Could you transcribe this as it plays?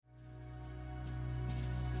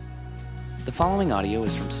The following audio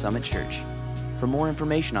is from Summit Church. For more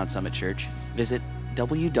information on Summit Church, visit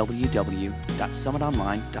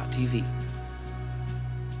www.summitonline.tv.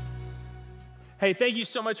 Hey, thank you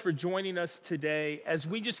so much for joining us today as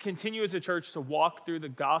we just continue as a church to walk through the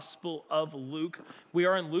Gospel of Luke. We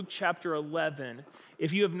are in Luke chapter 11.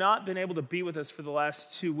 If you have not been able to be with us for the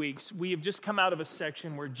last 2 weeks, we have just come out of a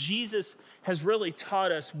section where Jesus has really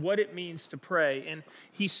taught us what it means to pray. And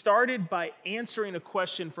he started by answering a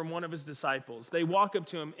question from one of his disciples. They walk up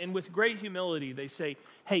to him and with great humility, they say,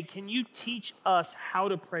 "Hey, can you teach us how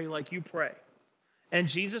to pray like you pray?" And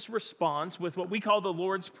Jesus responds with what we call the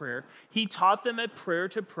Lord's Prayer. He taught them a prayer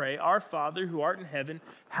to pray, "Our Father who art in heaven,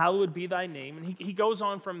 hallowed be thy name." And he goes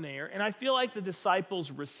on from there. And I feel like the disciples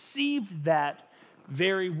received that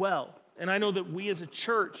very well. And I know that we as a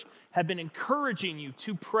church have been encouraging you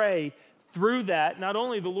to pray through that, not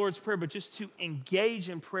only the Lord's Prayer, but just to engage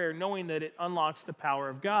in prayer, knowing that it unlocks the power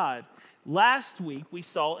of God. Last week, we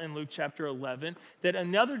saw in Luke chapter 11 that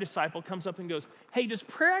another disciple comes up and goes, "Hey, does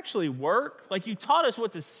prayer actually work? Like you taught us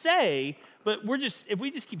what to say, but if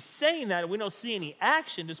we just keep saying that and we don't see any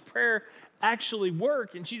action, does prayer actually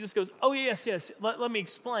work?" And Jesus goes, "Oh, yes. Let me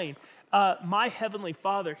explain. My heavenly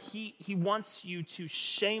Father, he wants you to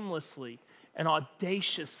shamelessly and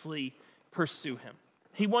audaciously pursue him.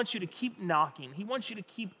 He wants you to keep knocking. He wants you to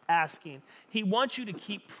keep asking. He wants you to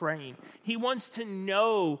keep praying. He wants to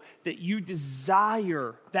know that you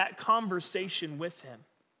desire that conversation with him."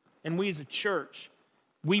 And we as a church,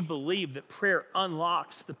 we believe that prayer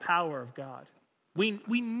unlocks the power of God. We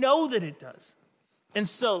know that it does. And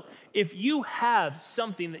so if you have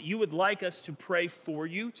something that you would like us to pray for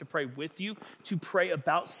you, to pray with you, to pray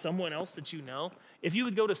about someone else that you know, if you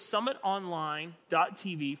would go to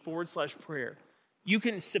summitonline.tv/prayer, you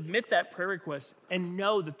can submit that prayer request and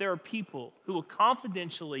know that there are people who will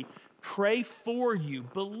confidentially pray for you,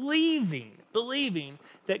 believing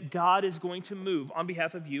that God is going to move on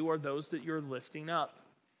behalf of you or those that you're lifting up.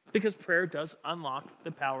 Because prayer does unlock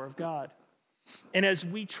the power of God. And as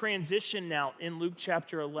we transition now in Luke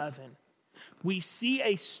chapter 11, we see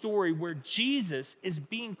a story where Jesus is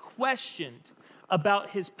being questioned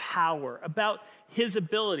about his power, about his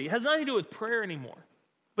ability. It has nothing to do with prayer anymore.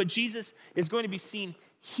 But Jesus is going to be seen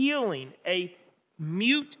healing a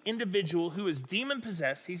mute individual who is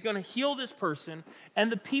demon-possessed. He's going to heal this person. And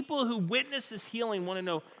the people who witness this healing want to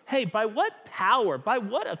know, "Hey, by what power, by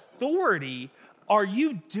what authority are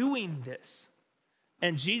you doing this?"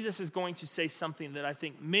 And Jesus is going to say something that I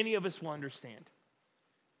think many of us will understand.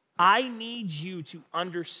 "I need you to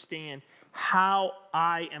understand how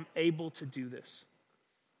I am able to do this.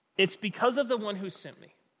 It's because of the one who sent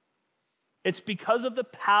me. It's because of the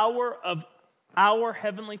power of our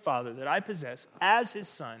Heavenly Father that I possess as his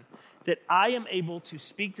son that I am able to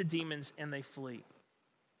speak to demons and they flee."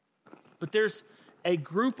 But there's a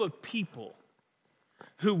group of people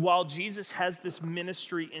who, while Jesus has this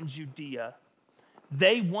ministry in Judea,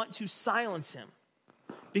 they want to silence him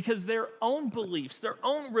because their own beliefs, their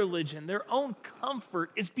own religion, their own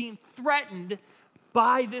comfort is being threatened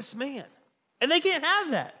by this man. And they can't have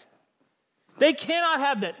that. They cannot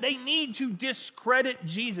have that. They need to discredit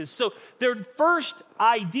Jesus. So their first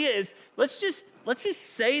idea is, let's just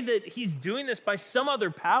say that he's doing this by some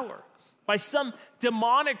other power, by some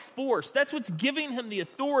demonic force. That's what's giving him the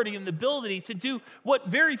authority and the ability to do what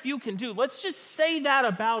very few can do. Let's just say that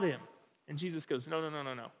about him. And Jesus goes, no.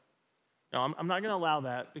 No, I'm not going to allow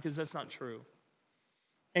that because that's not true.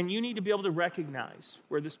 And you need to be able to recognize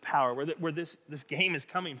where this power, where this game is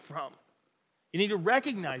coming from. You need to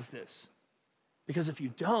recognize this. Because if you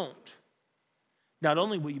don't, not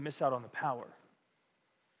only will you miss out on the power,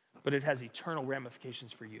 but it has eternal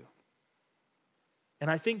ramifications for you. And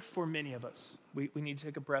I think for many of us, we need to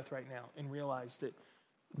take a breath right now and realize that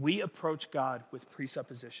we approach God with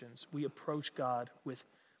presuppositions. We approach God with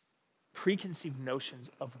preconceived notions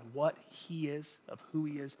of what he is, of who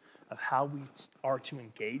he is, of how we are to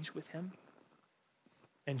engage with him.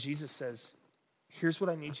 And Jesus says, here's what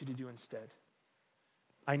I need you to do instead.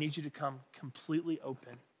 I need you to come completely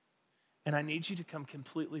open, and I need you to come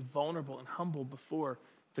completely vulnerable and humble before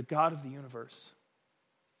the God of the universe,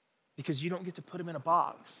 because you don't get to put him in a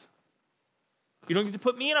box. You don't get to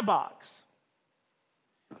put me in a box.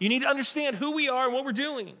 You need to understand who we are and what we're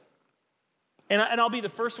doing. And I'll be the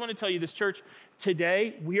first one to tell you this, church.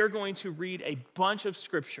 Today, we are going to read a bunch of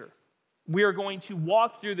scripture. We are going to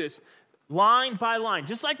walk through this line by line,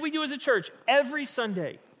 just like we do as a church every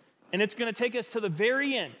Sunday. And it's going to take us to the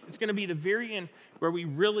very end. It's going to be the very end where we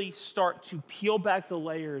really start to peel back the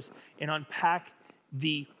layers and unpack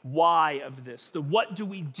the why of this, the what do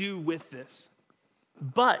we do with this.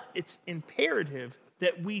 But it's imperative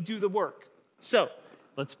that we do the work. So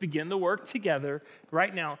let's begin the work together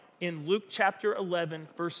right now in Luke chapter 11,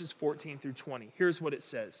 verses 14 through 20. Here's what it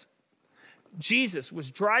says. Jesus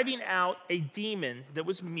was driving out a demon that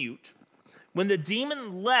was mute. When the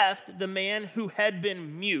demon left the man who had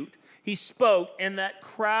been mute, he spoke, and that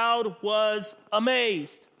crowd was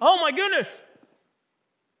amazed. Oh my goodness!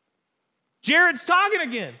 Jared's talking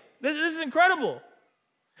again. This is incredible.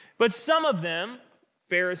 But some of them,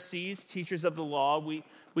 Pharisees, teachers of the law, we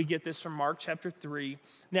get this from Mark chapter 3.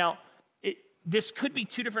 Now, this could be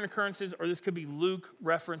two different occurrences, or this could be Luke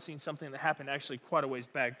referencing something that happened actually quite a ways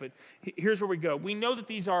back. But here's where we go. We know that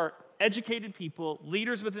these are educated people,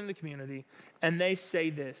 leaders within the community, and they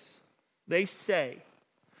say this. They say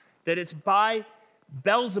that it's by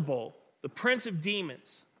Beelzebul, the prince of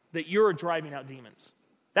demons, that you're driving out demons.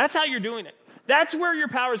 That's how you're doing it. That's where your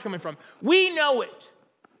power is coming from. We know it.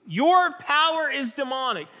 Your power is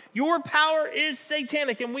demonic. Your power is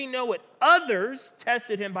satanic, and we know it. Others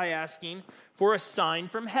tested him by asking for a sign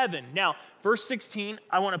from heaven. Now, verse 16,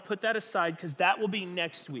 I want to put that aside because that will be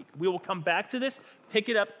next week. We will come back to this, pick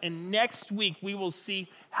it up, and next week we will see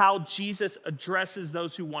how Jesus addresses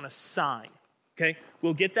those who want a sign. Okay?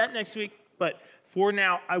 We'll get that next week, but for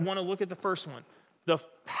now, I want to look at the first one. The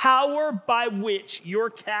power by which you're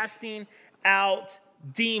casting out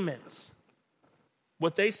demons.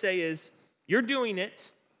 What they say is, you're doing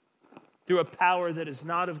it through a power that is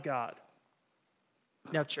not of God.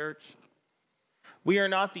 Now, church, we are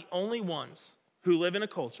not the only ones who live in a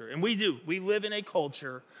culture, and we do. We live in a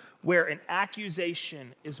culture where an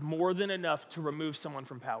accusation is more than enough to remove someone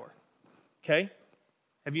from power. Okay?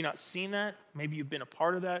 Have you not seen that? Maybe you've been a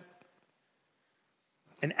part of that.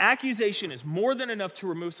 An accusation is more than enough to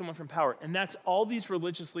remove someone from power, and that's all these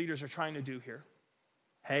religious leaders are trying to do here.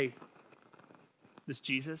 Hey, this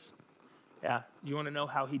Jesus, yeah, you want to know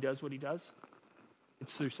how he does what he does?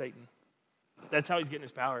 It's through Satan. That's how he's getting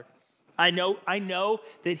his power. I know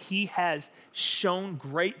that he has shown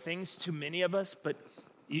great things to many of us, but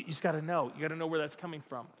you just got to know. You got to know where that's coming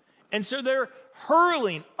from. And so they're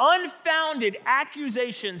hurling unfounded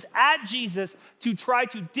accusations at Jesus to try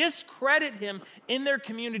to discredit him in their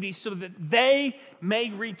community so that they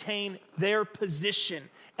may retain their position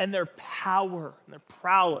and their power and their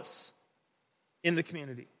prowess in the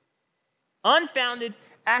community. Unfounded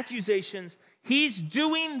accusations. He's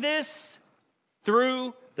doing this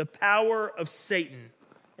through the power of Satan.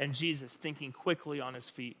 And Jesus, thinking quickly on his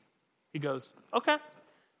feet, he goes,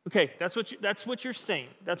 okay, that's what you're saying.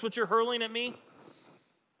 That's what you're hurling at me.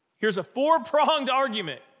 Here's a four-pronged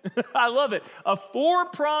argument. I love it. A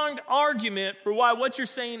four-pronged argument for why what you're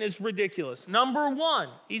saying is ridiculous. Number one,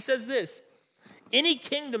 he says this: any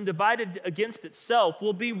kingdom divided against itself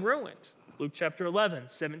will be ruined. Luke chapter 11,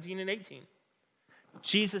 17 and 18.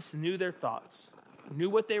 Jesus knew their thoughts, knew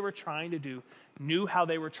what they were trying to do, knew how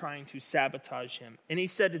they were trying to sabotage him. And he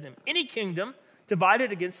said to them, any kingdom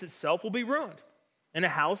divided against itself will be ruined, and a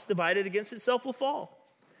house divided against itself will fall.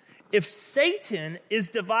 If Satan is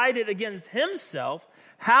divided against himself,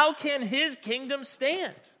 how can his kingdom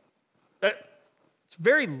stand? It's a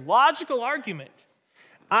very logical argument.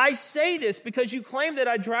 I say this because you claim that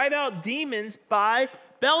I drive out demons by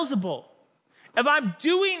Beelzebul. If I'm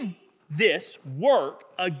doing this work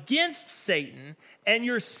against Satan, and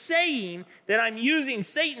you're saying that I'm using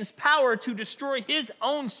Satan's power to destroy his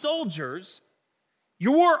own soldiers,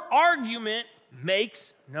 your argument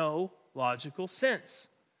makes no logical sense.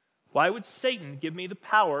 Why would Satan give me the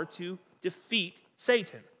power to defeat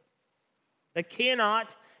Satan? That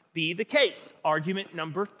cannot be the case. Argument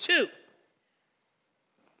number two.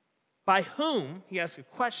 By whom, he asks a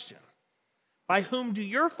question, by whom do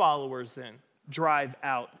your followers then drive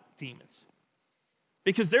out demons?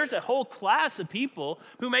 Because there's a whole class of people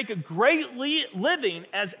who make a great living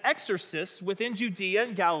as exorcists within Judea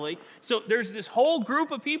and Galilee. So there's this whole group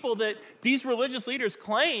of people that these religious leaders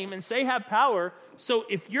claim and say have power. So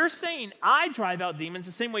if you're saying I drive out demons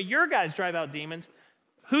the same way your guys drive out demons,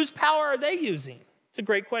 whose power are they using? It's a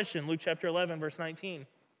great question. Luke chapter 11, verse 19.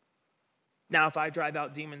 Now, if I drive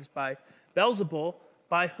out demons by Beelzebul,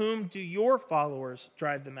 by whom do your followers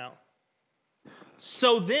drive them out?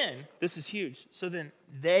 So then, this is huge, so then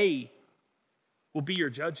they will be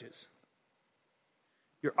your judges.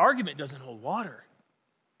 Your argument doesn't hold water.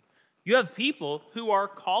 You have people who are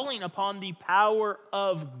calling upon the power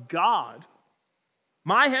of God,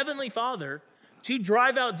 my heavenly Father, to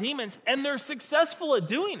drive out demons, and they're successful at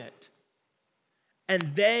doing it.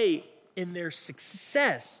 And they, in their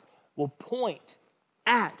success, will point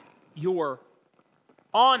at your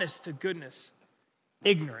honest-to-goodness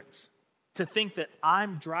ignorance. To think that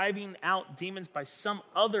I'm driving out demons by some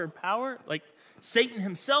other power? Like, Satan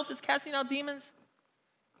himself is casting out demons.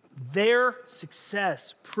 Their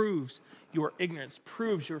success proves your ignorance,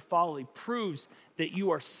 proves your folly, proves that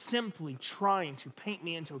you are simply trying to paint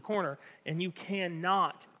me into a corner, and you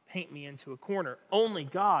cannot paint me into a corner. Only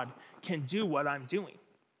God can do what I'm doing.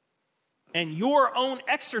 And your own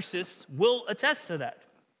exorcists will attest to that.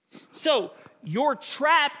 So, your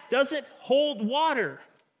trap doesn't hold water.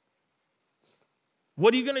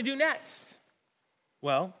 What are you going to do next?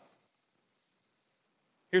 Well,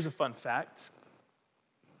 here's a fun fact.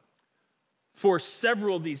 For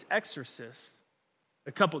several of these exorcists,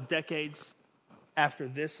 a couple decades after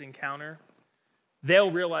this encounter,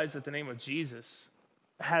 they'll realize that the name of Jesus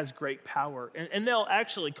has great power. And they'll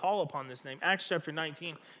actually call upon this name. Acts chapter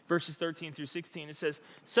 19, verses 13 through 16, it says,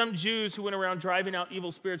 some Jews who went around driving out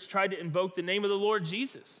evil spirits tried to invoke the name of the Lord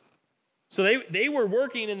Jesus. So they were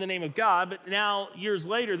working in the name of God, but now, years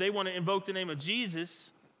later, they want to invoke the name of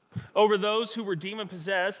Jesus over those who were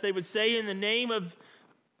demon-possessed. They would say, in the name of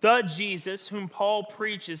the Jesus whom Paul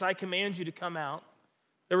preaches, I command you to come out.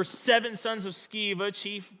 There were 7 sons of Sceva,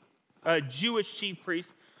 Jewish chief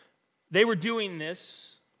priest. They were doing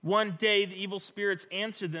this. One day, the evil spirits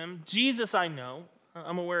answered them, Jesus I know,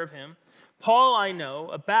 I'm aware of him. Paul I know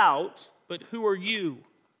about, but who are you?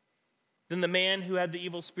 Then the man who had the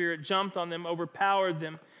evil spirit jumped on them, overpowered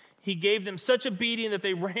them. He gave them such a beating that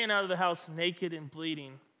they ran out of the house naked and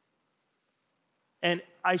bleeding. And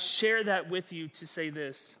I share that with you to say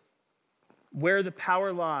this. Where the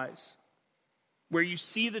power lies, where you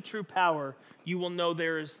see the true power, you will know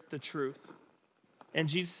there is the truth. And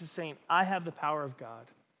Jesus is saying, I have the power of God.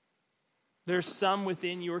 There's some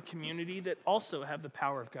within your community that also have the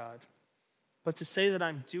power of God. But to say that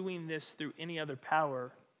I'm doing this through any other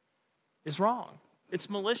power is wrong. It's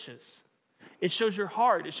malicious. It shows your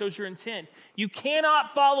heart. It shows your intent. You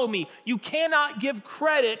cannot follow me. You cannot give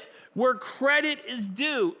credit where credit is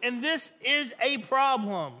due. And this is a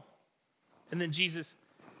problem. And then Jesus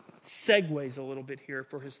segues a little bit here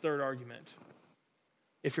for his third argument.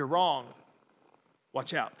 If you're wrong,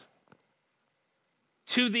 watch out.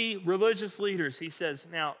 To the religious leaders, he says,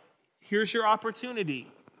 now, here's your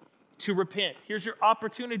opportunity to repent. Here's your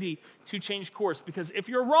opportunity to change course. Because if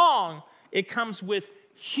you're wrong, it comes with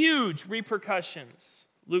huge repercussions.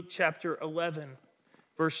 Luke chapter 11,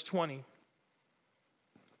 verse 20.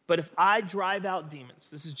 But if I drive out demons,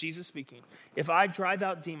 this is Jesus speaking, if I drive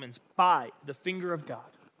out demons by the finger of God,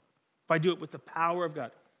 if I do it with the power of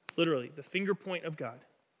God, literally the finger point of God,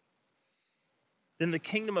 then the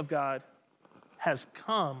kingdom of God has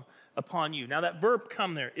come upon you. Now that verb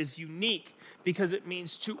come there is unique because it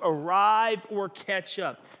means to arrive or catch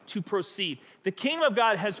up, to proceed. The kingdom of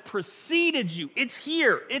God has preceded you. It's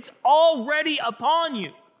here. It's already upon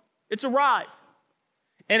you. It's arrived.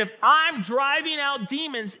 And if I'm driving out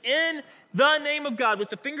demons in the name of God, with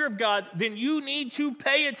the finger of God, then you need to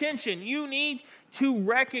pay attention. You need to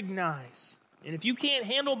recognize. And if you can't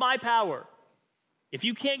handle my power, if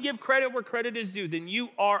you can't give credit where credit is due, then you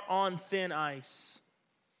are on thin ice.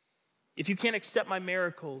 If you can't accept my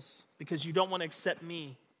miracles because you don't want to accept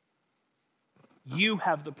me, you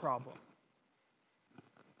have the problem.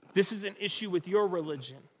 This is an issue with your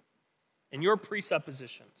religion and your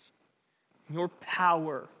presuppositions and your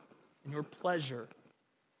power and your pleasure.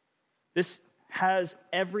 This has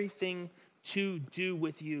everything to do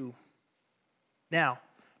with you. Now,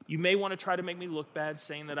 you may want to try to make me look bad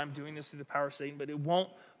saying that I'm doing this through the power of Satan, but it won't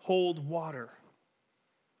hold water.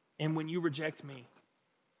 And when you reject me,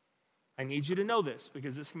 I need you to know this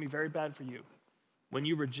because this can be very bad for you. When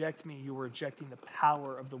you reject me, you are rejecting the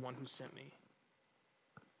power of the one who sent me.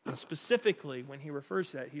 And specifically, when he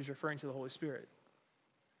refers to that, he's referring to the Holy Spirit.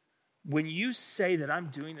 When you say that I'm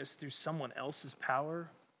doing this through someone else's power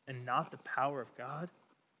and not the power of God,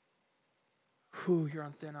 you're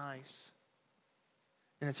on thin ice.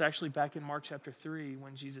 And it's actually back in Mark chapter 3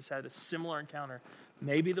 when Jesus had a similar encounter.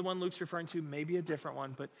 Maybe the one Luke's referring to, maybe a different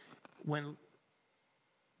one, but when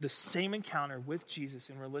the same encounter with Jesus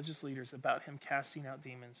and religious leaders about him casting out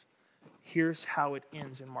demons, here's how it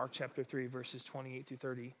ends in Mark chapter 3, verses 28 through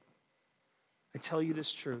 30. I tell you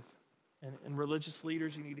this truth, and religious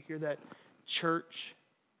leaders, you need to hear that. Church,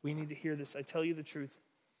 we need to hear this. I tell you the truth.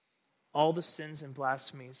 All the sins and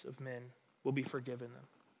blasphemies of men will be forgiven them.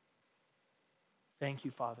 Thank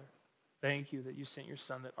you, Father. Thank you that you sent your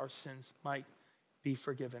Son that our sins might be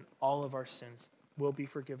forgiven. All of our sins will be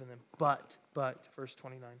forgiven them. But, verse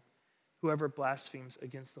 29, whoever blasphemes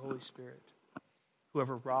against the Holy Spirit,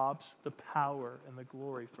 whoever robs the power and the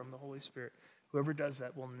glory from the Holy Spirit, whoever does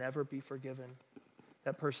that will never be forgiven.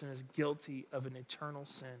 That person is guilty of an eternal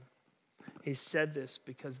sin. He said this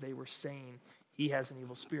because they were saying he has an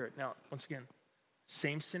evil spirit. Now, once again,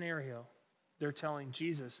 Same scenario. They're telling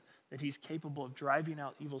Jesus that he's capable of driving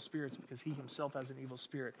out evil spirits because he himself has an evil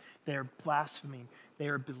spirit. They are blaspheming. They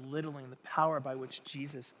are belittling the power by which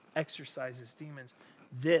Jesus exorcises demons.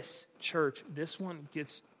 This church, this one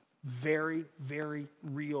gets very, very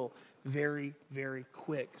real, very, very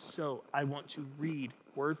quick. So I want to read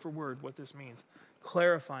word for word what this means,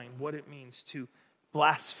 clarifying what it means to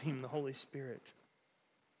blaspheme the Holy Spirit.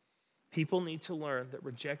 People need to learn that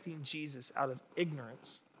rejecting Jesus out of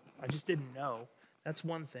ignorance, I just didn't know, that's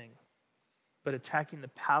one thing. But attacking the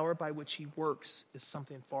power by which he works is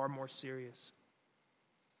something far more serious.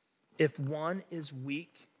 If one is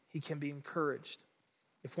weak, he can be encouraged.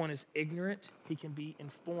 If one is ignorant, he can be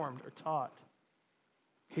informed or taught.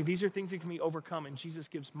 Okay, these are things that can be overcome, and Jesus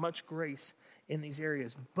gives much grace in these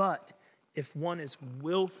areas. But if one is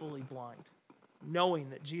willfully blind, knowing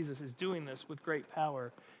that Jesus is doing this with great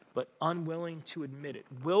power, but unwilling to admit it,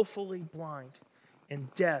 willfully blind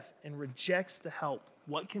and deaf, and rejects the help,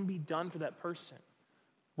 what can be done for that person?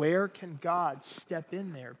 Where can God step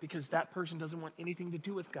in there? Because that person doesn't want anything to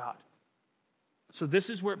do with God. So this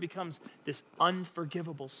is where it becomes this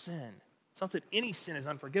unforgivable sin. It's not that any sin is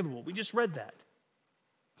unforgivable. We just read that.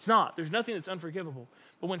 It's not. There's nothing that's unforgivable.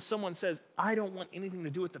 But when someone says, I don't want anything to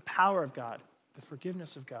do with the power of God, the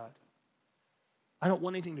forgiveness of God, I don't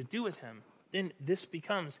want anything to do with him, then this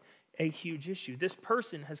becomes a huge issue. This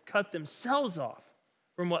person has cut themselves off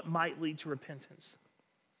from what might lead to repentance.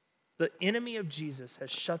 The enemy of Jesus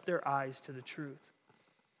has shut their eyes to the truth.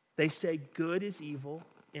 They say good is evil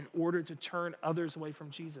in order to turn others away from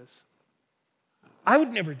Jesus. I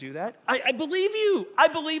would never do that. I believe you. I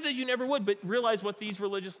believe that you never would, but realize what these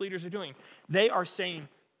religious leaders are doing. They are saying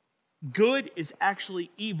good is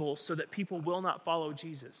actually evil so that people will not follow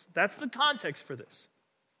Jesus. That's the context for this.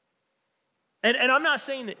 And I'm not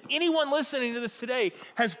saying that anyone listening to this today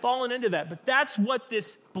has fallen into that, but that's what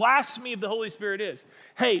this blasphemy of the Holy Spirit is.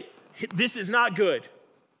 Hey, this is not good.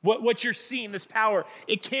 What you're seeing, this power,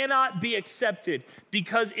 it cannot be accepted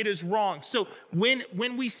because it is wrong. So when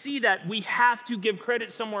we see that, we have to give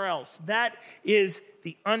credit somewhere else. That is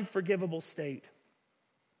the unforgivable state.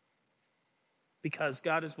 Because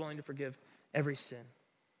God is willing to forgive every sin.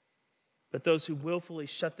 But those who willfully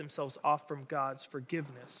shut themselves off from God's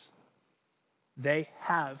forgiveness, they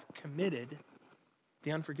have committed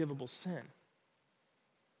the unforgivable sin.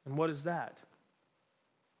 And what is that?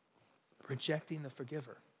 Rejecting the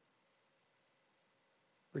forgiver.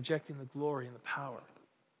 Rejecting the glory and the power.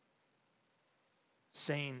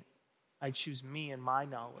 Saying, I choose me and my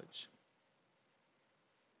knowledge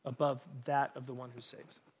above that of the one who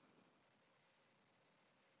saves.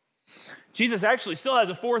 Jesus actually still has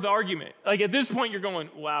a fourth argument. Like at this point you're going,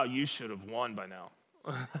 wow, you should have won by now.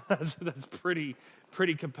 That's pretty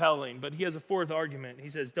compelling. But he has a fourth argument. He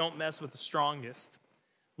says, don't mess with the strongest.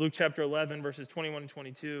 Luke chapter 11, verses 21 and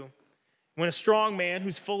 22. When a strong man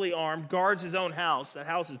who's fully armed guards his own house, that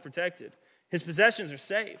house is protected. His possessions are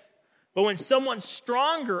safe. But when someone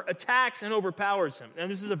stronger attacks and overpowers him, and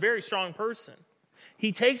this is a very strong person,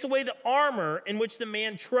 he takes away the armor in which the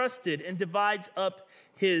man trusted and divides up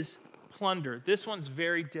his plunder. This one's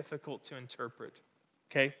very difficult to interpret.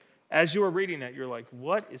 Okay? As you are reading that, you're like,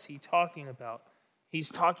 what is he talking about? He's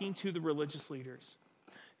talking to the religious leaders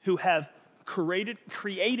who have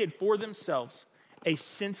created for themselves a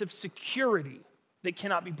sense of security that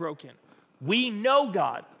cannot be broken. We know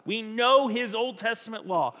God. We know his Old Testament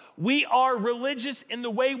law. We are religious in the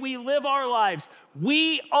way we live our lives.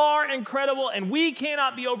 We are incredible and we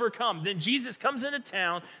cannot be overcome. Then Jesus comes into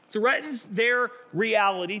town, threatens their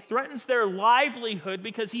reality, threatens their livelihood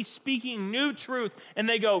because he's speaking new truth. And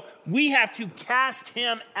they go, we have to cast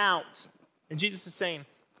him out. And Jesus is saying,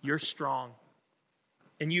 you're strong.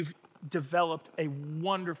 And you've developed a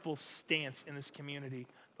wonderful stance in this community.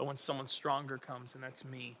 But when someone stronger comes, and that's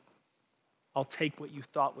me, I'll take what you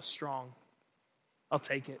thought was strong. I'll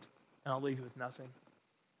take it, and I'll leave you with nothing.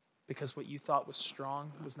 Because what you thought was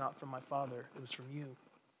strong was not from my Father. It was from you.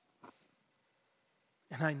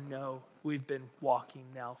 And I know we've been walking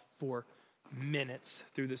now for minutes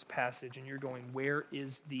through this passage, and you're going, where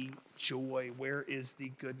is the joy? Where is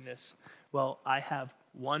the goodness? Well, I have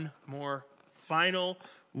one more final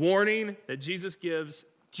warning that Jesus gives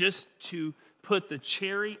just to put the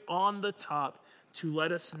cherry on the top to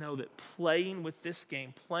let us know that playing with this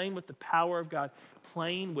game, playing with the power of God,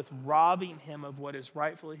 playing with robbing him of what is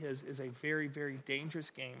rightfully his is a very, very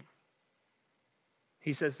dangerous game.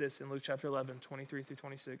 He says this in Luke chapter 11, 23 through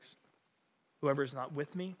 26. Whoever is not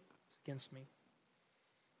with me is against me.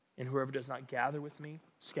 And whoever does not gather with me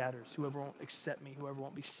scatters. Whoever won't accept me, whoever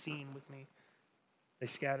won't be seen with me, they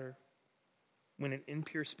scatter. When an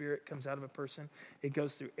impure spirit comes out of a person, it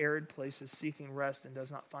goes through arid places seeking rest and does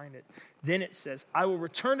not find it. Then it says, I will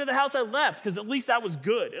return to the house I left, because at least that was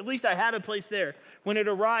good. At least I had a place there. When it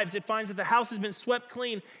arrives, it finds that the house has been swept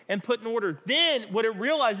clean and put in order. Then what it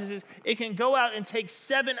realizes is it can go out and take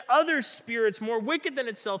 7 other spirits more wicked than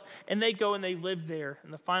itself, and they go and they live there.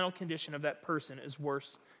 And the final condition of that person is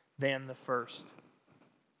worse than the first.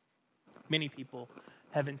 Many people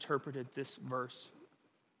have interpreted this verse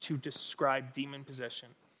to describe demon possession.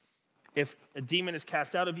 If a demon is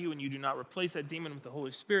cast out of you and you do not replace that demon with the Holy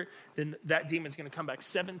Spirit, then that demon is going to come back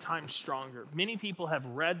 7 times stronger. Many people have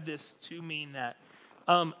read this to mean that.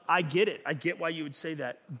 I get it. I get why you would say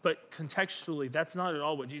that. But contextually, that's not at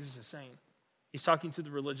all what Jesus is saying. He's talking to the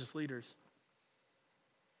religious leaders.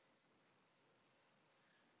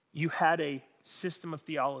 You had a system of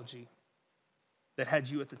theology that had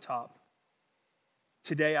you at the top.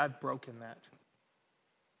 Today, I've broken that.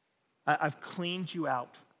 I've cleaned you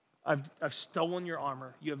out. I've stolen your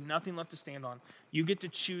armor. You have nothing left to stand on. You get to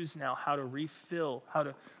choose now how to refill, how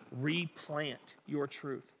to replant your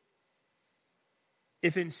truth.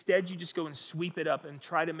 If instead you just go and sweep it up and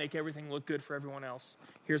try to make everything look good for everyone else,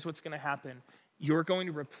 here's what's going to happen. You're going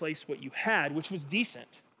to replace what you had, which was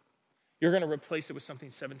decent. You're going to replace it with something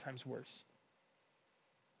 7 times worse.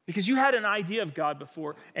 Because you had an idea of God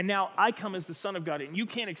before, and now I come as the Son of God, and you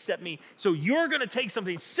can't accept me. So you're going to take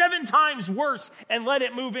something 7 times worse and let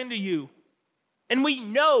it move into you. And we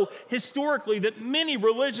know historically that many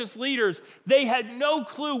religious leaders, they had no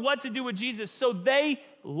clue what to do with Jesus, so they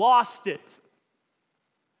lost it.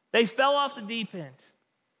 They fell off the deep end.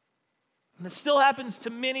 And it still happens to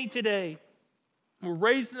many today. We're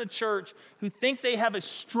raised in the church who think they have a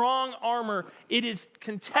strong armor. It is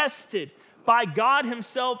contested by God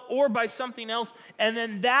himself or by something else, and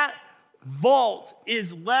then that vault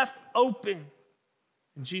is left open.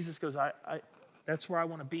 And Jesus goes, that's where I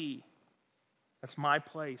want to be. That's my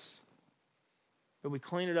place. But we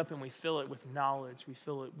clean it up and we fill it with knowledge. We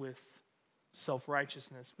fill it with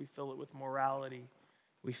self-righteousness. We fill it with morality.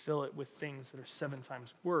 We fill it with things that are 7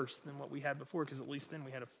 times worse than what we had before, because at least then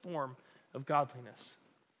we had a form of godliness.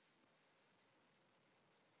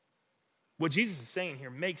 What Jesus is saying here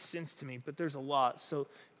makes sense to me, but there's a lot. So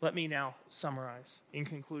let me now summarize. In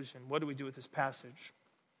conclusion, what do we do with this passage?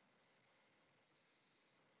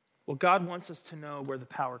 Well, God wants us to know where the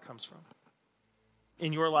power comes from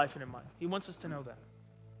in your life and in mine. He wants us to know that.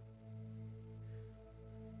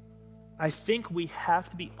 I think we have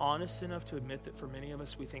to be honest enough to admit that for many of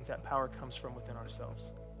us, we think that power comes from within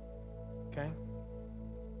ourselves. Okay?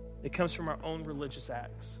 It comes from our own religious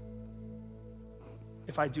acts.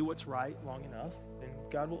 If I do what's right long enough, then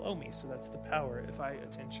God will owe me. So that's the power. If I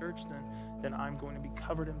attend church, then I'm going to be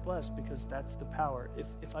covered and blessed, because that's the power.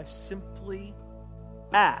 If I simply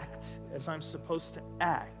act as I'm supposed to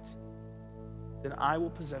act, then I will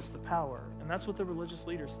possess the power. And that's what the religious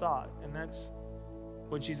leaders thought. And that's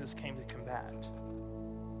what Jesus came to combat.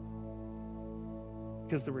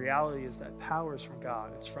 Because the reality is that power is from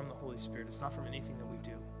God. It's from the Holy Spirit. It's not from anything that we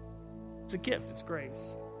do. It's a gift. It's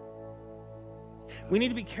grace. We need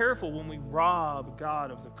to be careful when we rob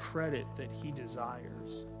God of the credit that he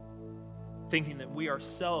desires, thinking that we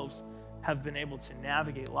ourselves have been able to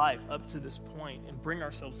navigate life up to this point and bring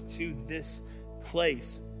ourselves to this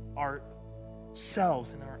place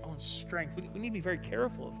ourselves in our own strength. We need to be very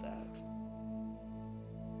careful of that.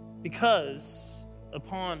 Because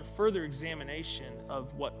upon further examination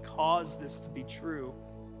of what caused this to be true,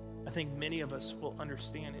 I think many of us will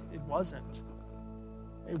understand it wasn't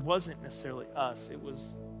necessarily us. It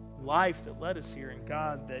was life that led us here and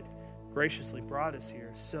God that graciously brought us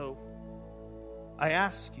here. So I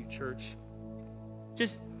ask you, church,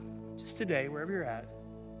 just today, wherever you're at,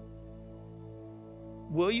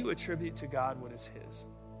 will you attribute to God what is his?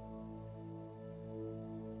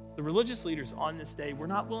 The religious leaders on this day were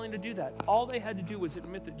not willing to do that. All they had to do was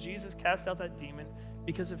admit that Jesus cast out that demon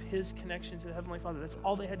because of his connection to the Heavenly Father. That's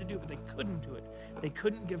all they had to do, but they couldn't do it. They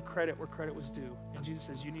couldn't give credit where credit was due. And Jesus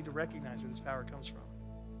says, you need to recognize where this power comes from.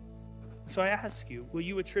 So I ask you, will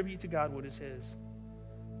you attribute to God what is his?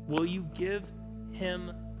 Will you give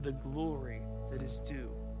him the glory that is due?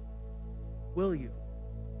 Will you?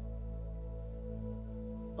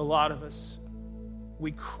 A lot of us,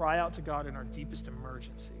 we cry out to God in our deepest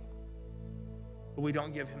emergency, but we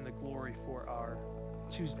don't give him the glory for our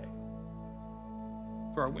Tuesday,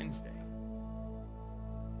 for our Wednesday,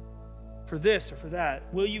 for this or for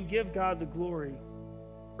that. Will you give God the glory?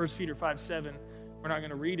 1 Peter 5:7, we're not going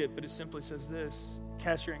to read it, but it simply says this: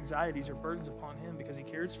 cast your anxieties or burdens upon him because he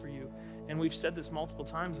cares for you. And we've said this multiple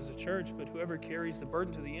times as a church, but whoever carries the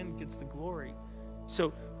burden to the end gets the glory.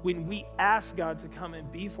 So when we ask God to come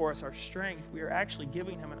and be for us our strength, we are actually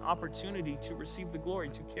giving him an opportunity to receive the glory,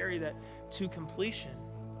 to carry that to completion.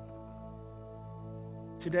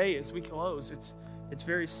 Today, as we close, it's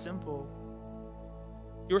very simple.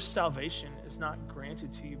 Your salvation is not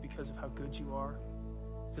granted to you because of how good you are,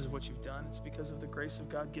 because of what you've done. It's because of the grace of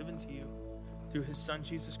God given to you through his son,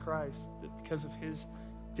 Jesus Christ, that because of his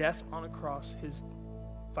death on a cross, his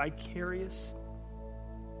vicarious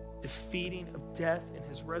defeating of death and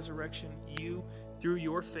his resurrection, you, through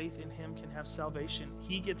your faith in him, can have salvation.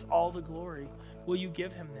 He gets all the glory. Will you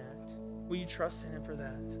give him that? Will you trust in him for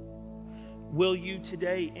that? Will you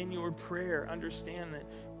today in your prayer understand that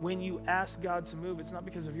when you ask God to move, it's not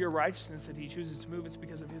because of your righteousness that he chooses to move, it's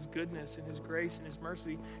because of his goodness and his grace and his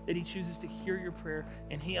mercy that he chooses to hear your prayer,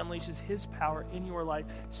 and he unleashes his power in your life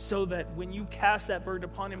so that when you cast that burden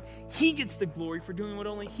upon him, he gets the glory for doing what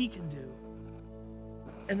only he can do.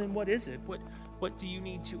 And then what is it? What do you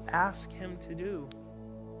need to ask him to do?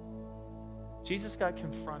 Jesus got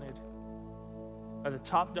confronted by the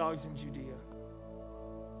top dogs in Judea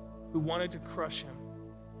who wanted to crush him.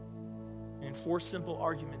 And in 4 simple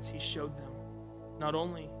arguments, he showed them not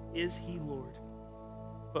only is he Lord,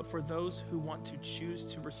 but for those who want to choose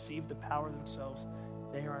to receive the power themselves,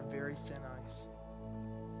 they are on very thin ice.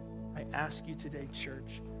 I ask you today,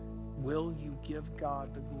 church, will you give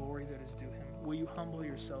God the glory that is due him? Will you humble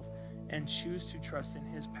yourself and choose to trust in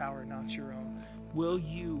his power, not your own? Will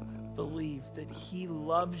you believe that he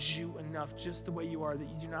loves you enough just the way you are, that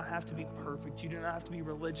you do not have to be perfect, you do not have to be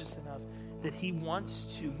religious enough, that he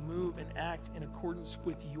wants to move and act in accordance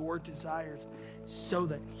with your desires so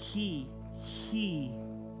that he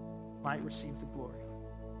might receive the glory?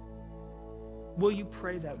 Will you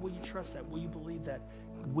pray that? Will you trust that? Will you believe that?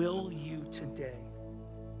 Will you today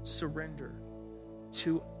surrender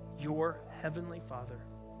to your heavenly Father,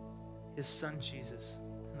 his son Jesus,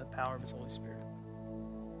 and the power of his Holy Spirit?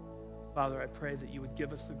 Father, I pray that you would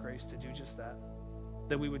give us the grace to do just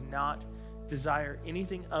that we would not desire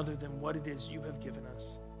anything other than what it is you have given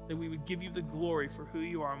us, that we would give you the glory for who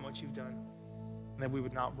you are and what you've done, and that we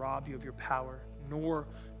would not rob you of your power, nor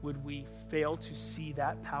would we fail to see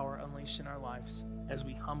that power unleashed in our lives as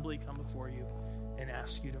we humbly come before you and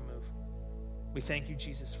ask you to move. We thank you,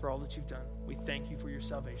 Jesus, for all that you've done. We thank you for your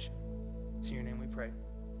salvation. It's in your name we pray.